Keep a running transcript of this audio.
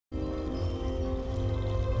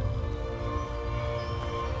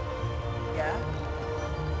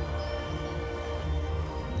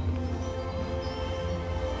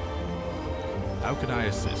How can I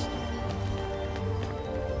assist?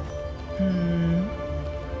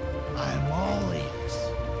 I'm all ears.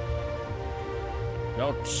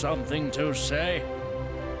 Got something to say?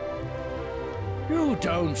 You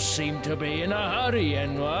don't seem to be in a hurry,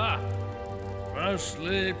 Enwa.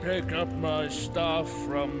 Mostly pick up my stuff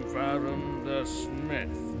from Varun the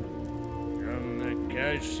Smith. In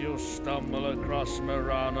case you stumble across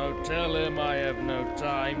Murano, tell him I have no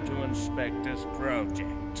time to inspect his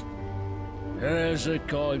project. Here's a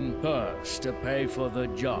coin purse to pay for the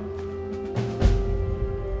job.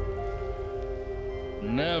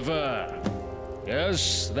 Never.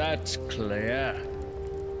 Yes, that's clear.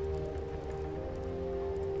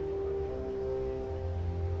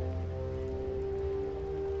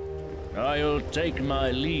 I'll take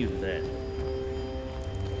my leave then.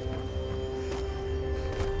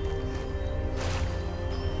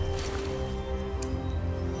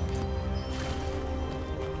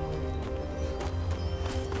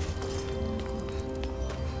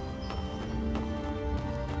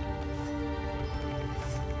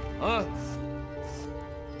 Huh?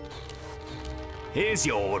 Here's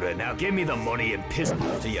your order. Now give me the money and piss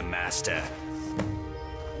off to your master.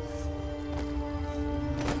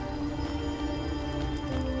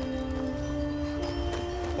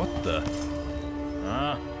 What the?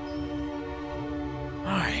 Huh?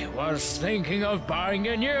 I was thinking of buying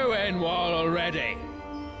a new end wall already.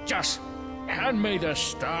 Just hand me the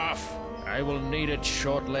staff. I will need it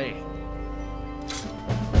shortly.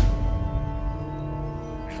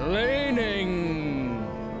 Cleaning.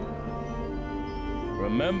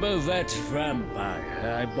 Remember that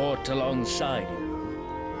vampire I bought alongside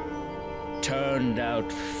you? Turned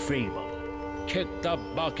out feeble. Kicked the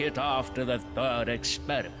bucket after the third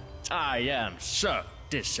experiment. I am so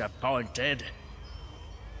disappointed.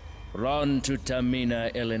 Run to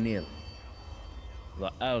Tamina Elenil,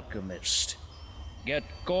 the alchemist. Get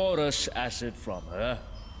chorus acid from her.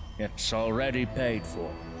 It's already paid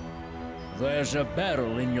for. There's a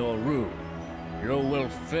barrel in your room. You will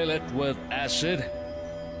fill it with acid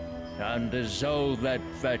and dissolve that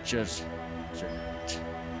fetches in it.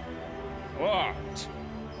 What?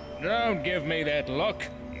 Don't give me that look.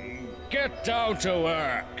 Get down to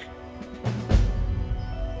work.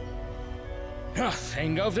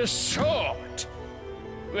 Nothing of the sort.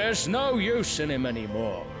 There's no use in him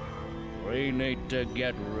anymore. We need to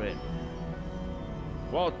get rid.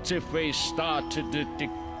 What if we start to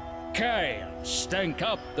decay and stink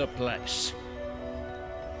up the place?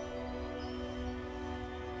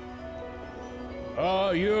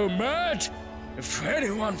 Are you mad? If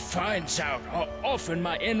anyone finds out how often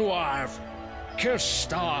my Inwarv kiss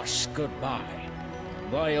stars goodbye,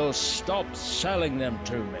 they'll stop selling them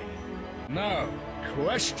to me. No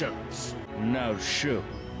questions, no shoe.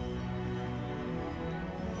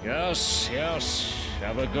 Yes, yes,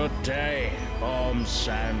 have a good day, Bomb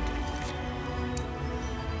Sandy.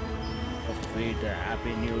 Feed a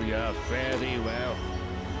Happy New Year, fare thee well.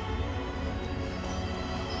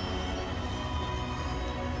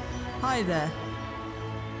 Hi there.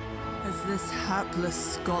 Has this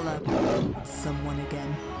hapless scholar someone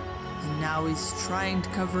again? And now he's trying to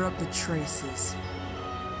cover up the traces.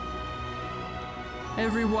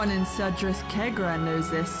 Everyone in Sadrith Kegran knows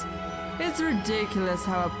this. It's ridiculous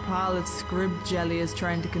how a pile of scrib jelly is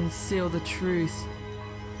trying to conceal the truth.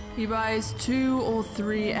 He buys 2 or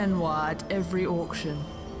 3 Enwa at every auction.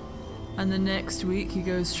 And the next week he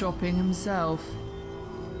goes shopping himself.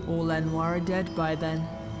 All Enwa are dead by then.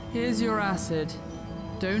 Here's your acid.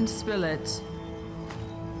 Don't spill it.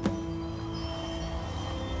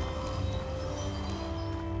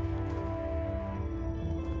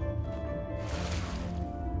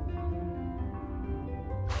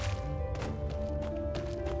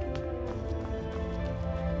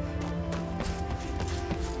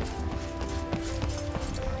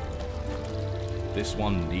 This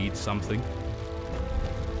one needs something?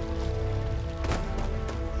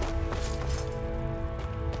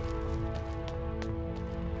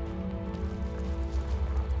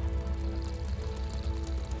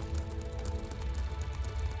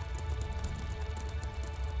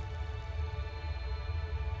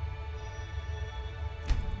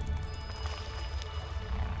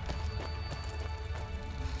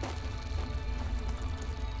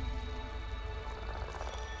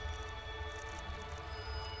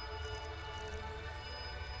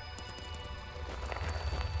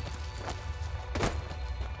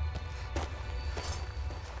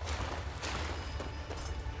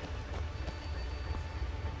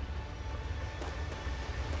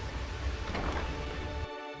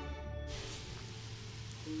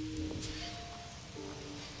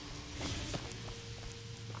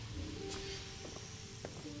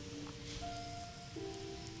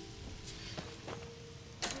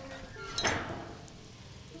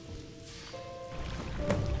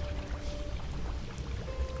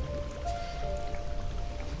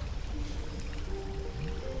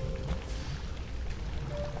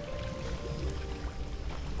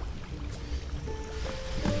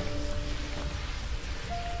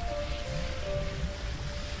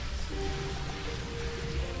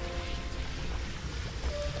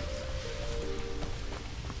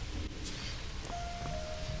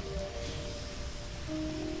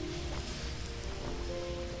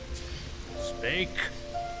 Speak.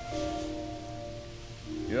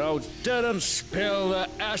 You didn't spill the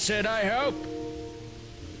acid, I hope?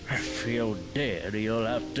 If you did, you'll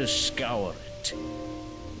have to scour it.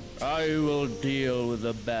 I will deal with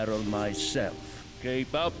the barrel myself.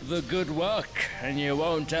 Keep up the good work, and you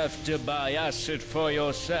won't have to buy acid for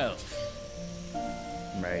yourself.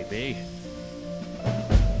 Maybe.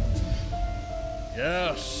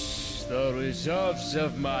 Yes, the reserves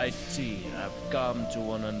of my tea have come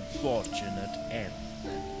to an unfortunate end.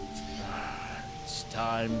 It's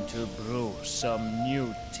time to brew some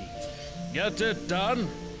new tea. Get it done?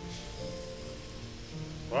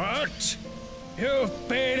 What? You've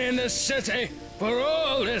been in the city for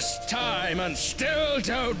all this time and still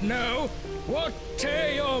don't know what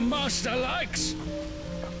tea your master likes?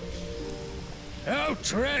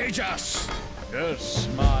 Outrageous! Is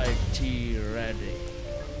my tea ready?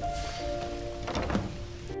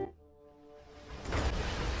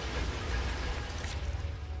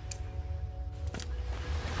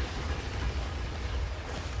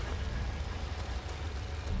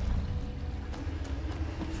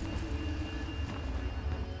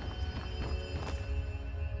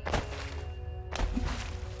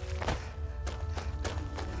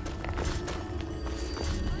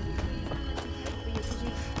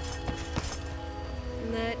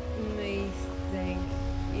 Let me think.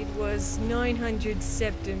 It was 900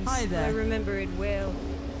 septums. Hi there. I remember it well.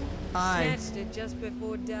 Aye. Snatched it just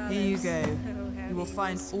before Dallas. Here you go. Oh, how You will he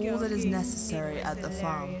find was all that is skulking. necessary It was at the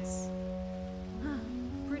farm. hilarious.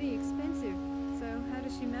 Pretty expensive. So how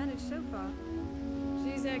does she manage so far?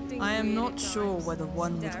 She's acting I am weird not at sure times. whether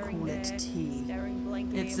one would Staring call it there, tea. staring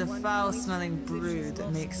blankly It's at a one foul-smelling point, as if brew she's that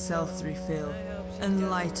lost makes control. Selfrey feel I hope she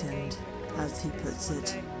enlightened, doesn't as he puts it.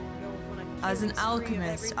 okay. Go on a As an killing spree of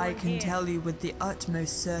alchemist, I everyone can here. tell you with the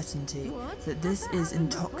utmost certainty What? that this Has that is happened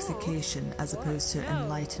before? intoxication as opposed to No.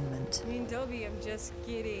 enlightenment. I mean, Toby, I'm just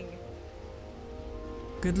kidding.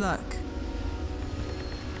 Good luck.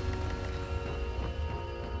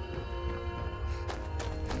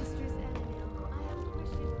 Mistress Annabelle, I have a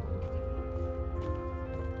question for you.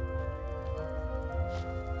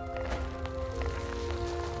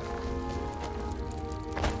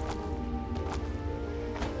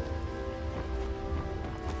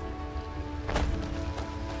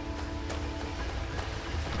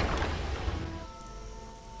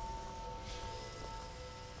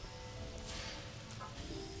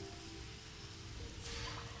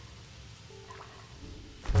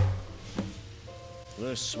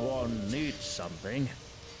 This one needs something.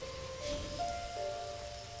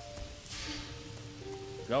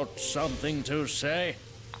 Got something to say?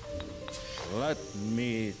 Let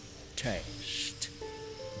me taste.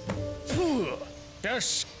 Phew,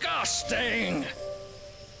 disgusting!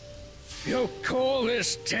 You call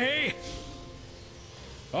this tea?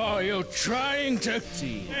 Are you trying to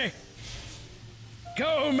tea?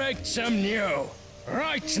 Go make some new,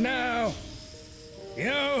 right now!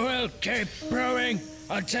 You will keep brewing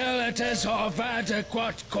until it is of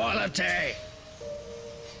adequate quality.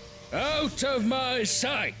 Out of my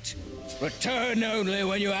sight. Return only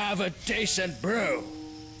when you have a decent brew.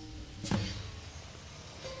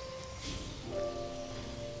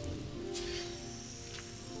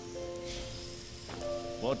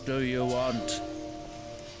 What do you want?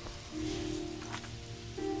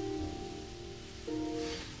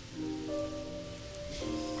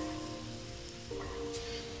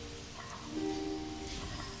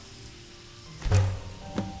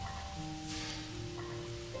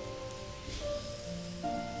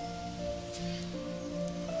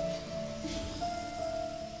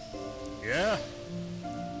 Yeah?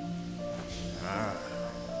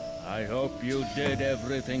 I hope you did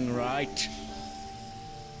everything right.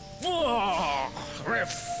 Oh,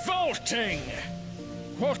 revolting!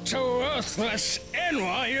 What a worthless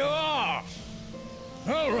N.Y. you are!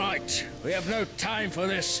 All right, we have no time for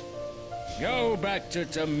this. Go back to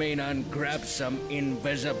Tamina and grab some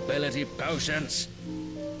invisibility potions.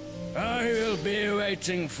 I will be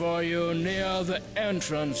waiting for you near the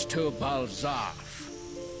entrance to Balzaf.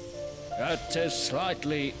 That is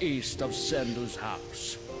slightly east of Sendu's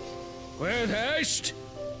house. With haste!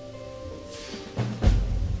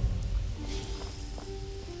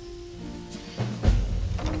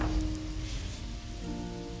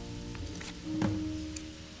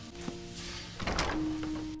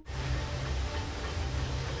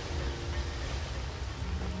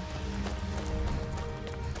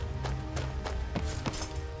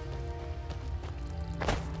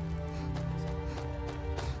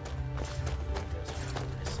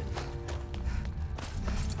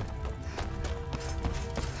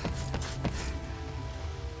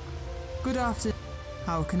 Good afternoon.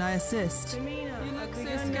 How can I assist? Tamina, You look I've so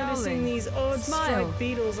begun scowling. noticing these odd Smile. striped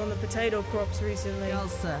beetles on the potato crops recently.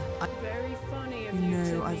 Galsa, Very funny of you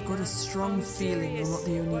know, Tamina. I've got a strong I'm feeling you're not the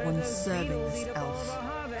serious. only Why one those serving beetles this eat up all of elf. our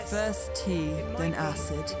harvest? First tea, It then might be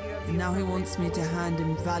acid, if you have and now he your wants me to hand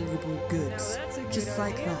him valuable goods. Now that's a good Just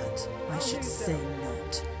like idea. that, I I'll should do so. say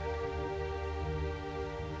not.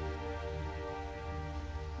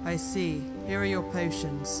 I see. Here are your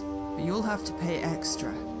potions, but you'll have to pay extra.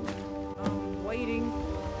 I'm waiting.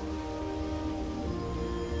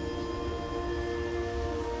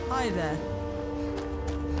 Hi there.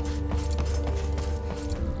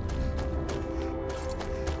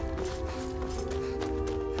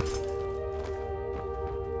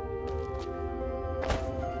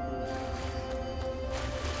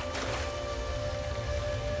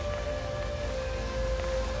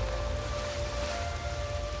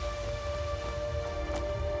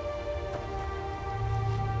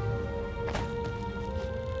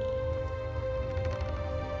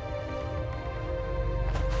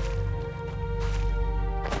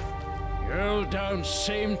 You don't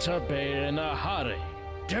seem to be in a hurry.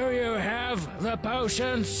 Do you have the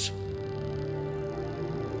potions?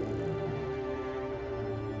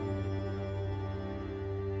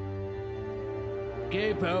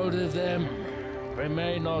 Keep hold of them. We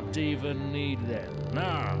may not even need them.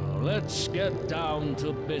 Now, let's get down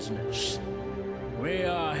to business. We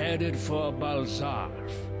are headed for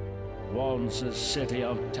Balzarf, once a city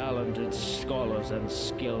of talented scholars and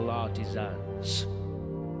skilled artisans.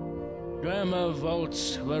 Dwemer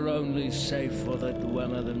vaults were only safe for the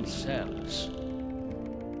Dwemer themselves.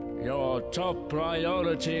 Your top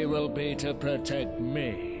priority will be to protect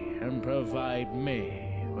me and provide me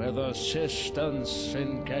with assistance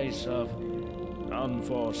in case of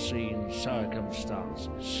unforeseen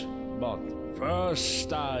circumstances. But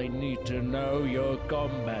first I need to know your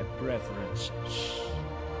combat preferences.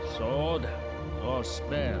 Sword or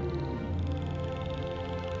spear?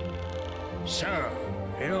 So,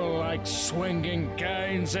 you like swinging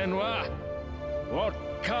canes and what? What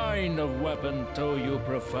kind of weapon do you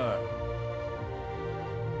prefer?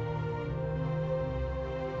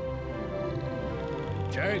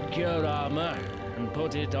 Take your armor and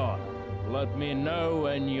put it on. Let me know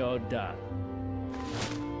when you're done.